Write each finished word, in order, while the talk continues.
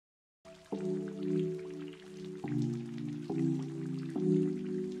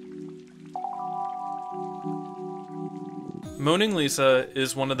Moaning Lisa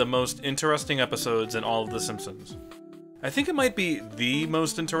is one of the most interesting episodes in all of The Simpsons. I think it might be the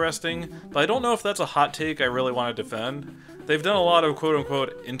most interesting, but I don't know if that's a hot take I really want to defend. They've done a lot of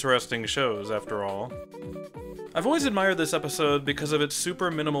quote-unquote interesting shows, after all. I've always admired this episode because of its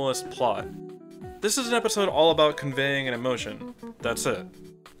super minimalist plot. This is an episode all about conveying an emotion. That's it.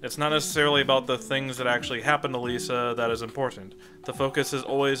 It's not necessarily about the things that actually happen to Lisa that is important. The focus is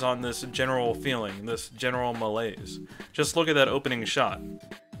always on this general feeling, this general malaise. Just look at that opening shot.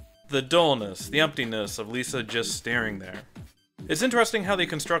 The dullness, the emptiness of Lisa just staring there. It's interesting how they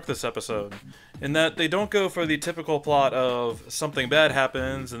construct this episode, in that they don't go for the typical plot of something bad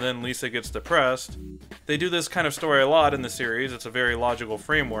happens and then Lisa gets depressed. They do this kind of story a lot in the series, it's a very logical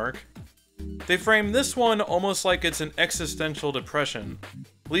framework. They frame this one almost like it's an existential depression.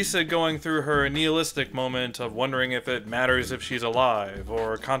 Lisa going through her nihilistic moment of wondering if it matters if she's alive,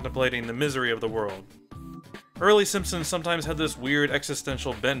 or contemplating the misery of the world. Early Simpsons sometimes had this weird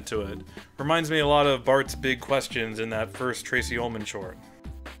existential bent to it. Reminds me a lot of Bart's Big Questions in that first Tracy Ullman short.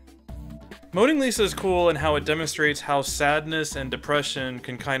 Moaning Lisa is cool in how it demonstrates how sadness and depression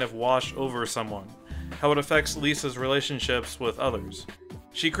can kind of wash over someone, how it affects Lisa's relationships with others.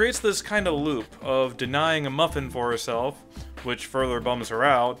 She creates this kind of loop of denying a muffin for herself, which further bums her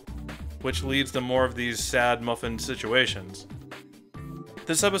out, which leads to more of these sad muffin situations.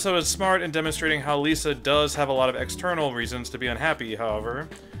 This episode is smart in demonstrating how Lisa does have a lot of external reasons to be unhappy, however.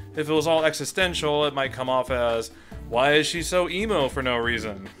 If it was all existential, it might come off as, why is she so emo for no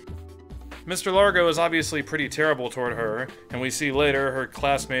reason? Mr. Largo is obviously pretty terrible toward her, and we see later her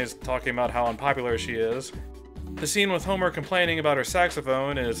classmates talking about how unpopular she is. The scene with Homer complaining about her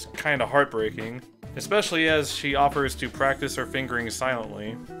saxophone is kinda heartbreaking, especially as she offers to practice her fingering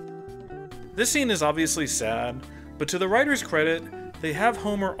silently. This scene is obviously sad, but to the writer's credit, they have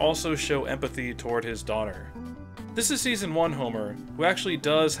Homer also show empathy toward his daughter. This is season 1 Homer, who actually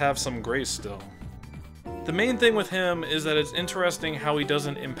does have some grace still. The main thing with him is that it's interesting how he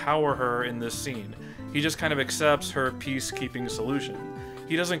doesn't empower her in this scene. He just kind of accepts her peacekeeping solution.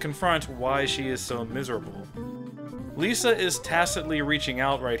 He doesn't confront why she is so miserable. Lisa is tacitly reaching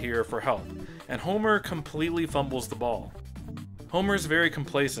out right here for help, and Homer completely fumbles the ball. Homer's very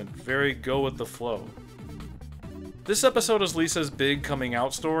complacent, very go with the flow. This episode is Lisa's big coming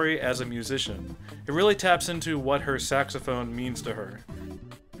out story as a musician. It really taps into what her saxophone means to her.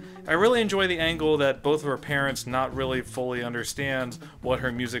 I really enjoy the angle that both of her parents not really fully understand what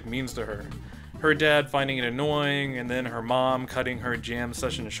her music means to her. Her dad finding it annoying, and then her mom cutting her jam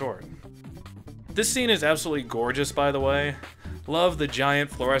session short. This scene is absolutely gorgeous, by the way. Love the giant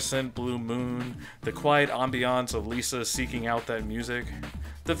fluorescent blue moon, the quiet ambiance of Lisa seeking out that music,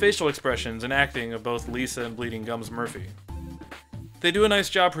 the facial expressions and acting of both Lisa and Bleeding Gums Murphy. They do a nice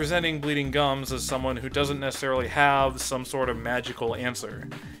job presenting Bleeding Gums as someone who doesn't necessarily have some sort of magical answer.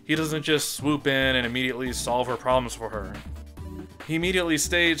 He doesn't just swoop in and immediately solve her problems for her. He immediately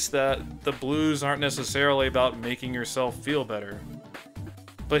states that the blues aren't necessarily about making yourself feel better.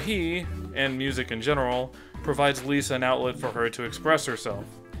 But he, and music in general, provides Lisa an outlet for her to express herself.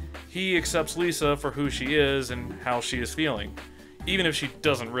 He accepts Lisa for who she is and how she is feeling, even if she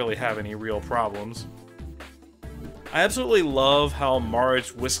doesn't really have any real problems. I absolutely love how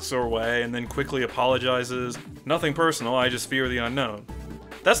Marge whisks her away and then quickly apologizes. Nothing personal, I just fear the unknown.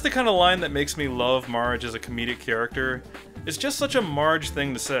 That's the kind of line that makes me love Marge as a comedic character. It's just such a Marge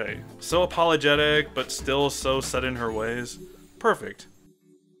thing to say. So apologetic, but still so set in her ways. Perfect.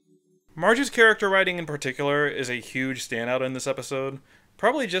 Marge's character writing in particular is a huge standout in this episode.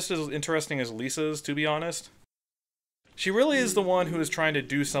 Probably just as interesting as Lisa's, to be honest. She really is the one who is trying to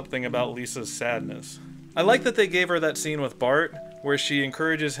do something about Lisa's sadness. I like that they gave her that scene with Bart, where she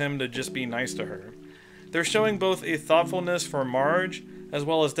encourages him to just be nice to her. They're showing both a thoughtfulness for Marge, as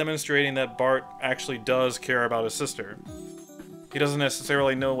well as demonstrating that Bart actually does care about his sister. He doesn't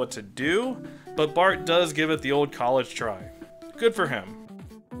necessarily know what to do, but Bart does give it the old college try. Good for him.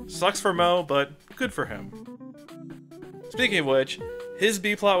 Sucks for Moe, but good for him. Speaking of which, his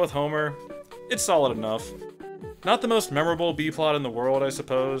B-plot with Homer, it's solid enough. Not the most memorable B-plot in the world, I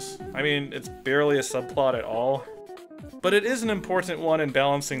suppose. I mean, it's barely a subplot at all. But it is an important one in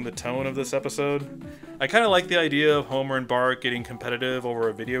balancing the tone of this episode. I kinda like the idea of Homer and Bart getting competitive over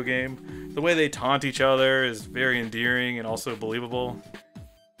a video game. The way they taunt each other is very endearing and also believable.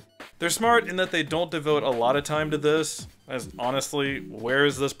 They're smart in that they don't devote a lot of time to this, as honestly, where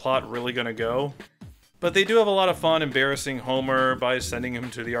is this plot really gonna go? But they do have a lot of fun embarrassing Homer by sending him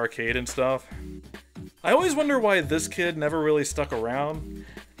to the arcade and stuff. I always wonder why this kid never really stuck around.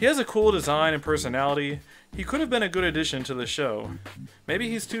 He has a cool design and personality. He could have been a good addition to the show. Maybe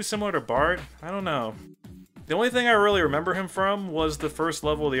he's too similar to Bart? I don't know. The only thing I really remember him from was the first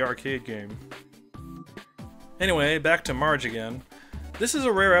level of the arcade game. Anyway, back to Marge again. This is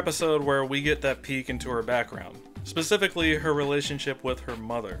a rare episode where we get that peek into her background, specifically her relationship with her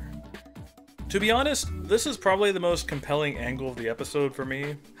mother. To be honest, this is probably the most compelling angle of the episode for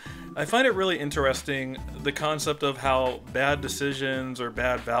me. I find it really interesting, the concept of how bad decisions or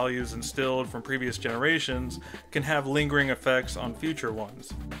bad values instilled from previous generations can have lingering effects on future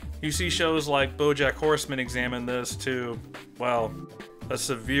ones. You see shows like BoJack Horseman examine this to, well, a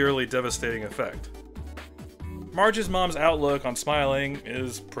severely devastating effect. Marge's mom's outlook on smiling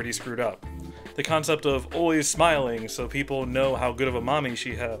is pretty screwed up. The concept of always smiling so people know how good of a mommy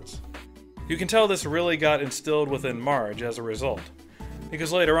she has. You can tell this really got instilled within Marge as a result.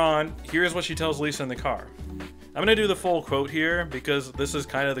 Because later on, here's what she tells Lisa in the car. I'm gonna do the full quote here because this is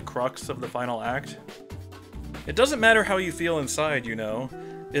kind of the crux of the final act. It doesn't matter how you feel inside, you know.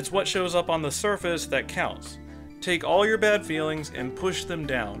 It's what shows up on the surface that counts. Take all your bad feelings and push them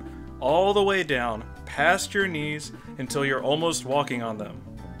down, all the way down, past your knees until you're almost walking on them.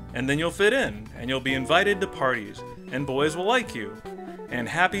 And then you'll fit in, and you'll be invited to parties, and boys will like you, and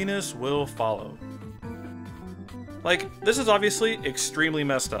happiness will follow. Like, this is obviously extremely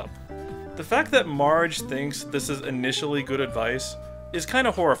messed up. The fact that Marge thinks this is initially good advice is kind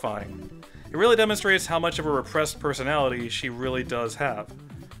of horrifying. It really demonstrates how much of a repressed personality she really does have.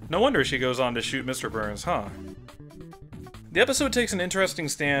 No wonder she goes on to shoot Mr. Burns, huh? The episode takes an interesting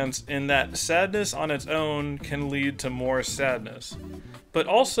stance in that sadness on its own can lead to more sadness, but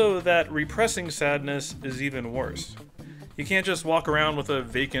also that repressing sadness is even worse. You can't just walk around with a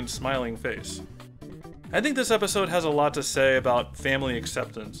vacant, smiling face. I think this episode has a lot to say about family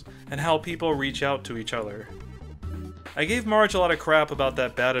acceptance and how people reach out to each other. I gave Marge a lot of crap about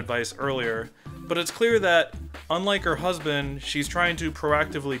that bad advice earlier, but it's clear that, unlike her husband, she's trying to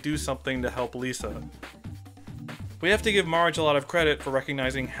proactively do something to help Lisa. We have to give Marge a lot of credit for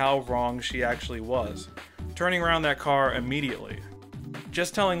recognizing how wrong she actually was, turning around that car immediately.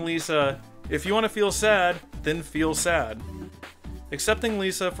 Just telling Lisa, if you want to feel sad, then feel sad. Accepting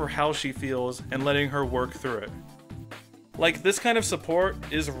Lisa for how she feels and letting her work through it. Like, this kind of support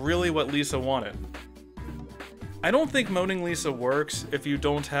is really what Lisa wanted. I don't think Moaning Lisa works if you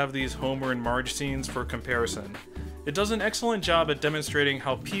don't have these Homer and Marge scenes for comparison. It does an excellent job at demonstrating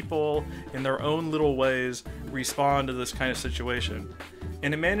how people, in their own little ways, respond to this kind of situation.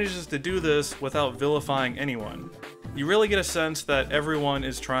 And it manages to do this without vilifying anyone. You really get a sense that everyone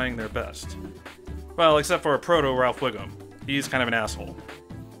is trying their best. Well, except for Proto-Ralph Wiggum. He's kind of an asshole.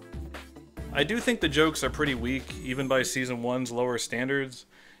 I do think the jokes are pretty weak, even by Season 1's lower standards.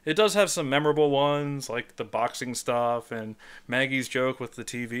 It does have some memorable ones, like the boxing stuff and Maggie's joke with the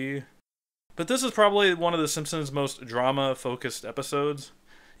TV. But this is probably one of The Simpsons' most drama-focused episodes.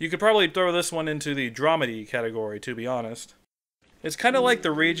 You could probably throw this one into the dramedy category, to be honest. It's kind of like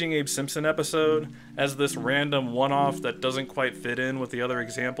the Raging Abe Simpson episode, as this random one-off that doesn't quite fit in with the other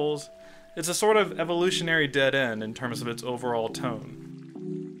examples. It's a sort of evolutionary dead end in terms of its overall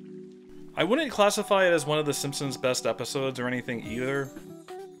tone. I wouldn't classify it as one of The Simpsons' best episodes or anything either,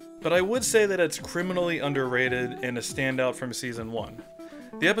 but I would say that it's criminally underrated and a standout from Season 1.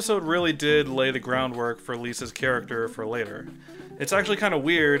 The episode really did lay the groundwork for Lisa's character for later. It's actually kind of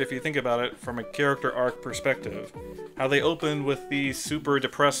weird if you think about it from a character arc perspective, how they opened with the super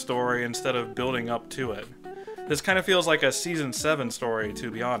depressed story instead of building up to it. This kind of feels like a Season 7 story, to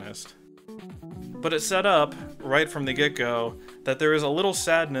be honest. But it set up, right from the get-go, that there is a little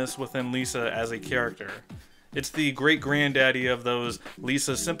sadness within Lisa as a character. It's the great-granddaddy of those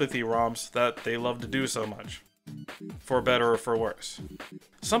Lisa sympathy romps that they love to do so much. For better or for worse.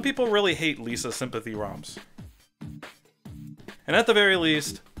 Some people really hate Lisa sympathy romps. And at the very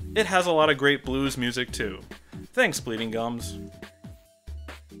least, it has a lot of great blues music too. Thanks, Bleeding Gums.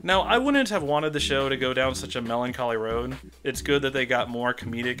 Now, I wouldn't have wanted the show to go down such a melancholy road. It's good that they got more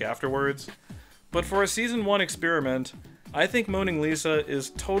comedic afterwards. But for a Season 1 experiment, I think Moaning Lisa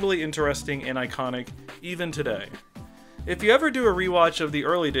is totally interesting and iconic, even today. If you ever do a rewatch of the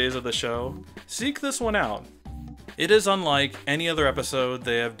early days of the show, seek this one out. It is unlike any other episode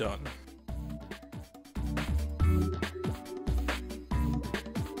they have done.